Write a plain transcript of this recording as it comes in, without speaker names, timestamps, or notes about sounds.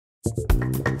Hello,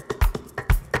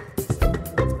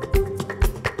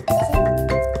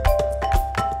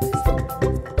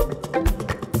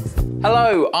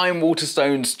 I'm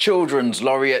Waterstones Children's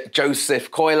Laureate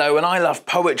Joseph Coelho, and I love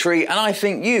poetry, and I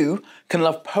think you can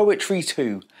love poetry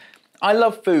too. I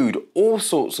love food, all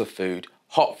sorts of food.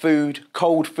 Hot food,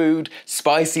 cold food,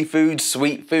 spicy food,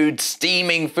 sweet food,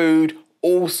 steaming food,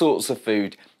 all sorts of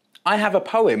food. I have a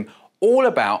poem all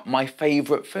about my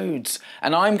favourite foods,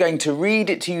 and I'm going to read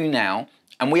it to you now,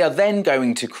 and we are then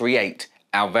going to create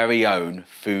our very own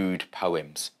food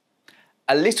poems.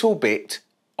 A little bit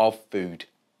of food.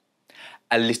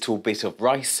 A little bit of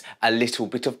rice, a little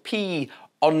bit of pea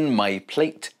on my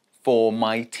plate for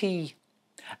my tea.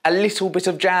 A little bit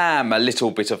of jam, a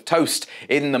little bit of toast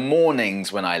in the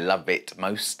mornings when I love it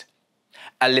most.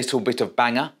 A little bit of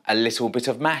banger, a little bit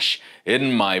of mash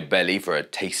in my belly for a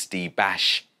tasty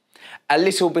bash. A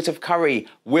little bit of curry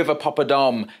with a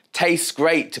poppadom tastes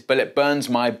great, but it burns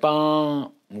my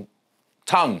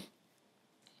tongue.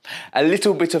 A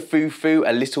little bit of foo-foo,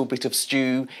 a little bit of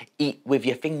stew, eat with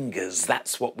your fingers,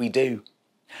 that's what we do.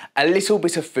 A little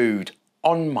bit of food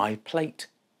on my plate,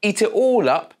 eat it all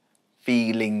up,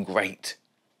 feeling great.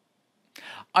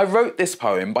 I wrote this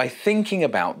poem by thinking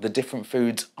about the different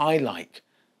foods I like.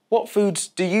 What foods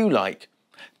do you like?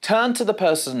 Turn to the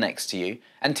person next to you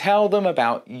and tell them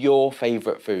about your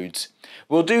favourite foods.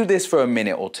 We'll do this for a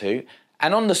minute or two,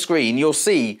 and on the screen you'll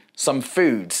see some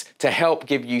foods to help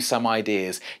give you some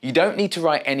ideas. You don't need to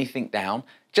write anything down,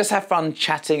 just have fun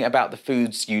chatting about the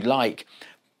foods you like.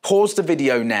 Pause the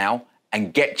video now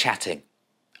and get chatting.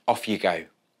 Off you go.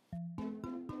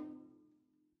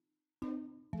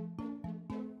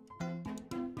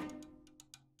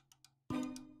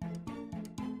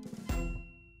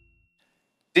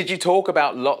 Did you talk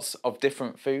about lots of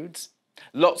different foods?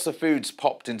 Lots of foods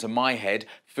popped into my head,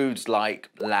 foods like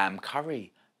lamb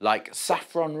curry, like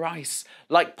saffron rice,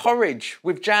 like porridge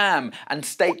with jam and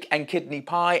steak and kidney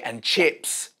pie and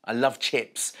chips. I love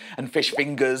chips, and fish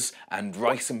fingers and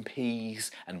rice and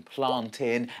peas and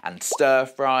plantain and stir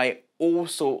fry, all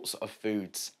sorts of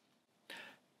foods.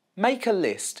 Make a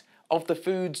list of the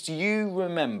foods you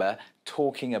remember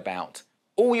talking about,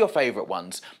 all your favourite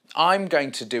ones. I'm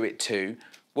going to do it too.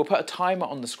 We'll put a timer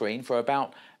on the screen for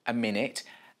about a minute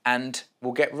and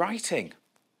we'll get writing.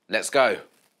 Let's go.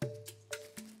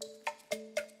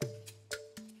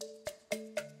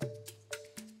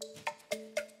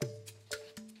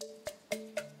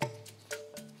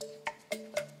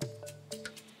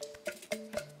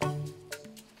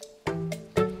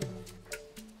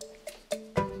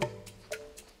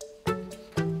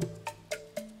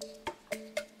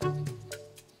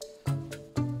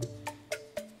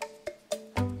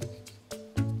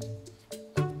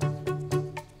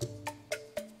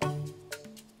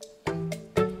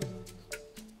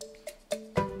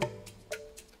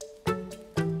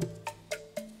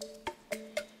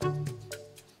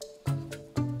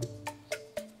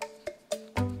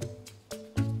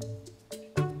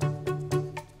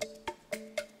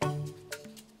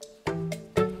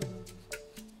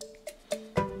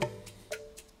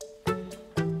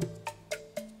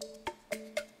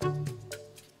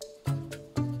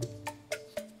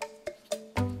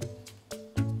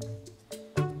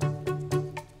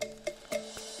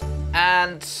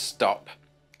 And stop.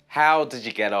 How did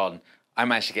you get on? I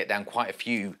managed to get down quite a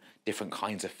few different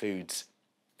kinds of foods.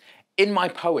 In my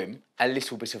poem, A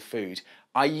Little Bit of Food,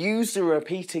 I use the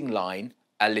repeating line,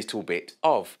 a little bit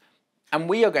of. And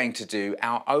we are going to do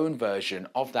our own version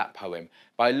of that poem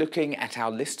by looking at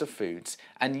our list of foods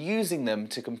and using them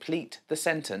to complete the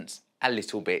sentence, a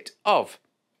little bit of.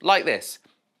 Like this.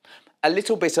 A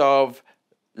little bit of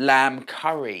lamb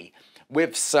curry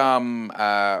with some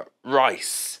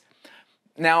rice.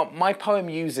 Now, my poem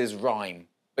uses rhyme,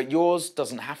 but yours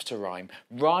doesn't have to rhyme.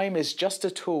 Rhyme is just a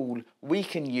tool we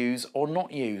can use or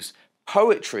not use.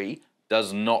 Poetry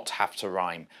does not have to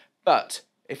rhyme. But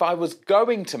if I was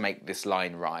going to make this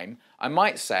line rhyme, I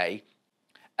might say,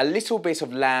 a little bit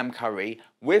of lamb curry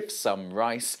with some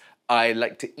rice. I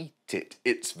like to eat it,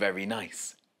 it's very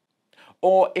nice.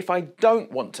 Or if I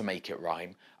don't want to make it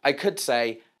rhyme, I could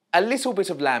say, a little bit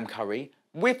of lamb curry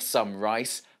with some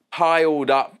rice piled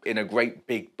up in a great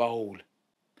big bowl.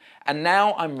 And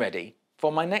now I'm ready for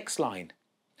my next line.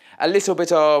 A little bit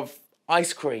of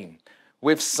ice cream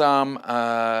with some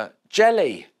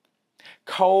jelly,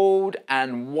 cold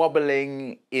and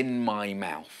wobbling in my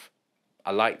mouth.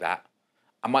 I like that.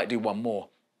 I might do one more.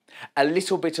 A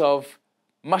little bit of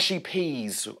mushy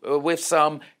peas with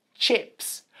some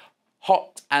chips,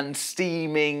 hot and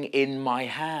steaming in my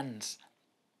hands.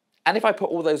 And if I put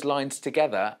all those lines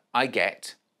together, I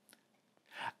get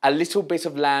A little bit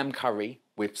of lamb curry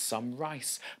with some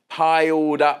rice,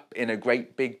 piled up in a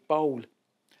great big bowl.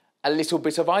 A little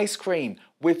bit of ice cream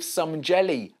with some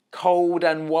jelly, cold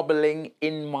and wobbling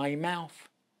in my mouth.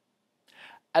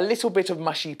 A little bit of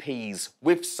mushy peas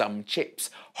with some chips,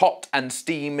 hot and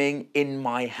steaming in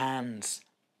my hands.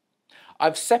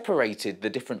 I've separated the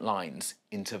different lines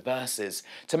into verses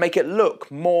to make it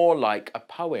look more like a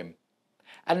poem.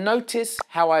 And notice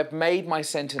how I've made my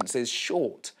sentences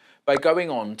short by going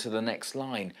on to the next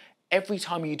line. Every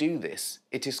time you do this,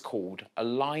 it is called a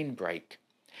line break.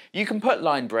 You can put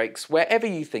line breaks wherever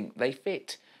you think they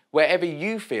fit, wherever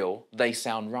you feel they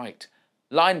sound right.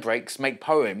 Line breaks make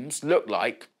poems look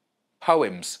like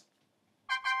poems.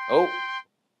 Oh,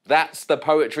 that's the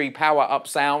poetry power-up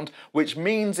sound, which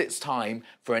means it's time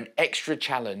for an extra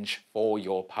challenge for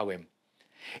your poem.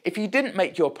 If you didn't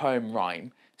make your poem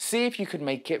rhyme, see if you could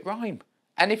make it rhyme.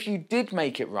 And if you did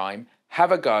make it rhyme,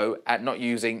 have a go at not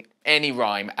using any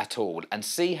rhyme at all and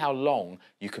see how long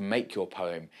you can make your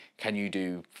poem. Can you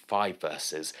do 5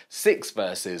 verses, 6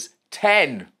 verses,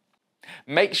 10?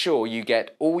 Make sure you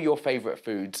get all your favourite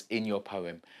foods in your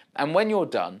poem. And when you're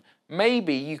done,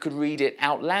 maybe you could read it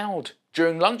out loud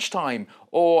during lunchtime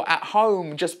or at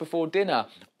home just before dinner.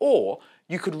 Or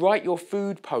you could write your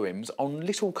food poems on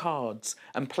little cards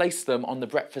and place them on the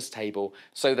breakfast table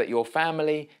so that your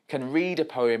family can read a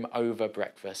poem over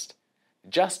breakfast.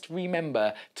 Just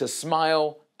remember to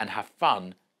smile and have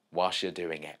fun whilst you're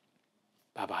doing it.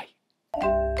 Bye-bye.